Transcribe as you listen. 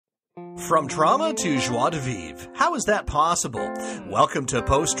From trauma to joie de vivre. How is that possible? Welcome to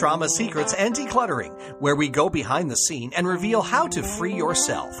Post-Trauma Secrets and Decluttering, where we go behind the scene and reveal how to free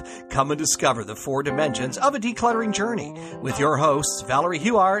yourself. Come and discover the 4 dimensions of a decluttering journey with your hosts, Valerie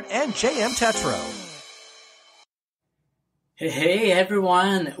Huard and JM Tetro. Hey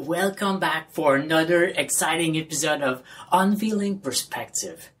everyone, welcome back for another exciting episode of Unveiling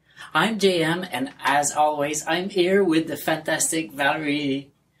Perspectives. I'm JM, and as always, I'm here with the fantastic Valerie.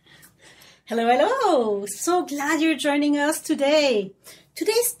 Hello. So glad you're joining us today.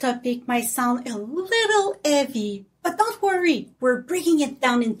 Today's topic might sound a little heavy, but don't worry, we're breaking it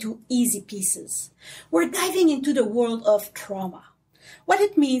down into easy pieces. We're diving into the world of trauma, what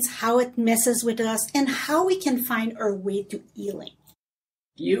it means, how it messes with us, and how we can find our way to healing.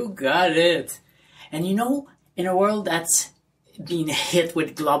 You got it. And you know, in a world that's been hit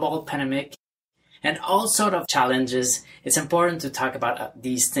with global pandemic and all sort of challenges, it's important to talk about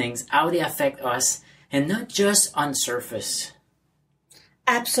these things, how they affect us, and not just on surface.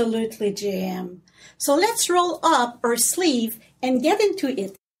 Absolutely, JM. So let's roll up our sleeve and get into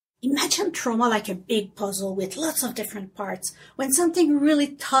it. Imagine trauma like a big puzzle with lots of different parts. When something really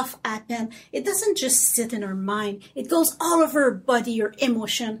tough happens, it doesn't just sit in our mind. It goes all over our body, our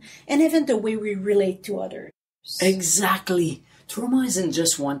emotion, and even the way we relate to others. Exactly. Trauma isn't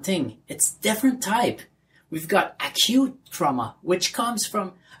just one thing. It's different type. We've got acute trauma, which comes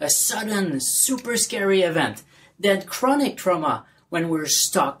from a sudden, super scary event. Then chronic trauma, when we're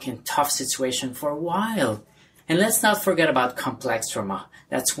stuck in tough situation for a while. And let's not forget about complex trauma.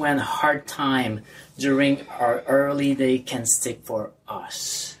 That's when hard time during our early day can stick for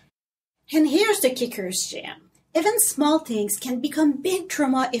us. And here's the kickers, Jam. Even small things can become big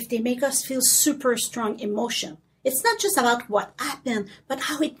trauma if they make us feel super strong emotion. It's not just about what happened, but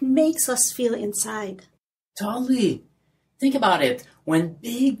how it makes us feel inside. Totally. Think about it. When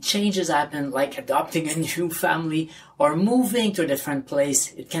big changes happen, like adopting a new family or moving to a different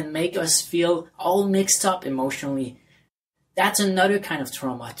place, it can make us feel all mixed up emotionally. That's another kind of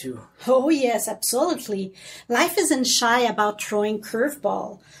trauma too. Oh yes, absolutely. Life isn't shy about throwing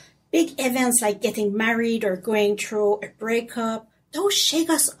curveball. Big events like getting married or going through a breakup, those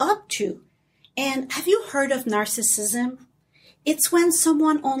shake us up too. And have you heard of narcissism? It's when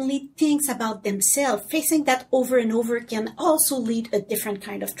someone only thinks about themselves. Facing that over and over can also lead a different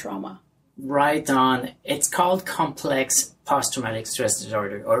kind of trauma. Right on. It's called complex post-traumatic stress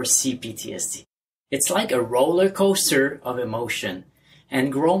disorder, or CPTSD. It's like a roller coaster of emotion.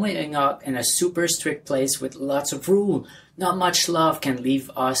 And growing up in a super strict place with lots of rules, not much love can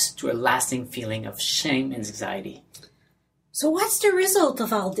leave us to a lasting feeling of shame and anxiety. So what's the result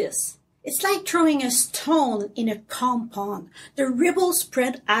of all this? It's like throwing a stone in a calm pond. The ripples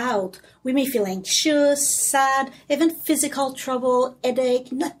spread out. We may feel anxious, sad, even physical trouble,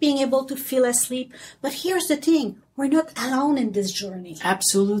 headache, not being able to fall asleep. But here's the thing, we're not alone in this journey.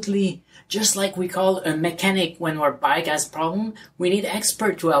 Absolutely. Just like we call a mechanic when our bike has problem, we need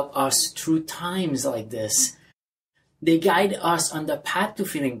expert to help us through times like this. They guide us on the path to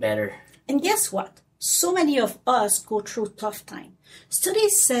feeling better. And guess what? So many of us go through tough time.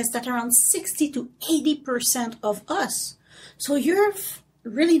 Studies says that around 60 to 80% of us. So you're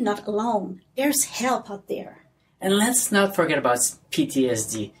really not alone. There's help out there. And let's not forget about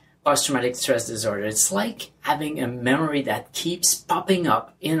PTSD, post-traumatic stress disorder. It's like having a memory that keeps popping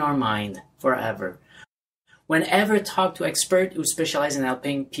up in our mind forever. Whenever talk to experts who specialize in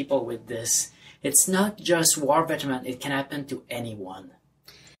helping people with this, it's not just war veteran, it can happen to anyone.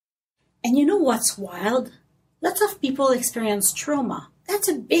 And you know what's wild? Lots of people experience trauma. That's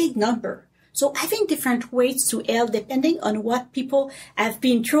a big number. So having different ways to help depending on what people have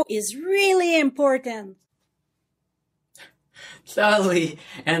been through is really important. Totally.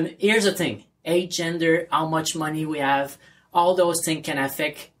 And here's the thing. Age, gender, how much money we have, all those things can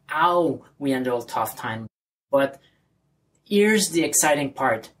affect how we handle tough time. But here's the exciting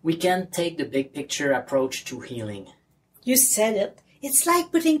part. We can take the big picture approach to healing. You said it. It's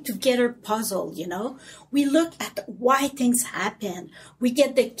like putting together a puzzle, you know. We look at why things happen. We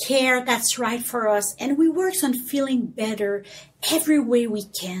get the care that's right for us, and we work on feeling better every way we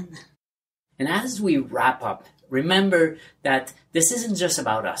can. And as we wrap up, remember that this isn't just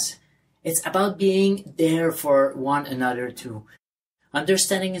about us. It's about being there for one another too.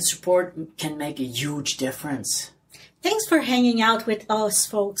 Understanding and support can make a huge difference. Thanks for hanging out with us,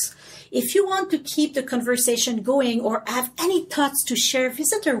 folks. If you want to keep the conversation going or have any thoughts to share,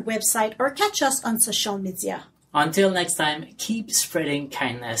 visit our website or catch us on social media. Until next time, keep spreading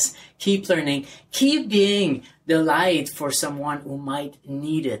kindness, keep learning, keep being the light for someone who might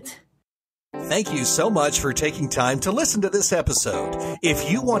need it. Thank you so much for taking time to listen to this episode. If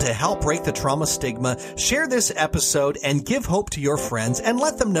you want to help break the trauma stigma, share this episode and give hope to your friends and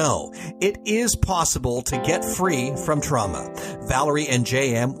let them know it is possible to get free from trauma. Valerie and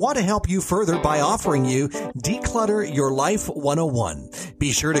JM want to help you further by offering you Declutter Your Life 101.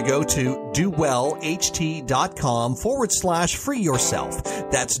 Be sure to go to dowellht.com/free yourself.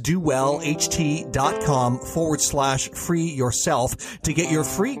 That's dowellht.com/free yourself to get your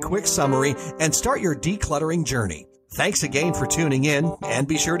free quick summary and start your decluttering journey. Thanks again for tuning in, and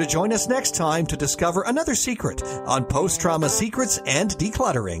be sure to join us next time to discover another secret on post-trauma secrets and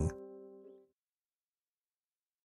decluttering.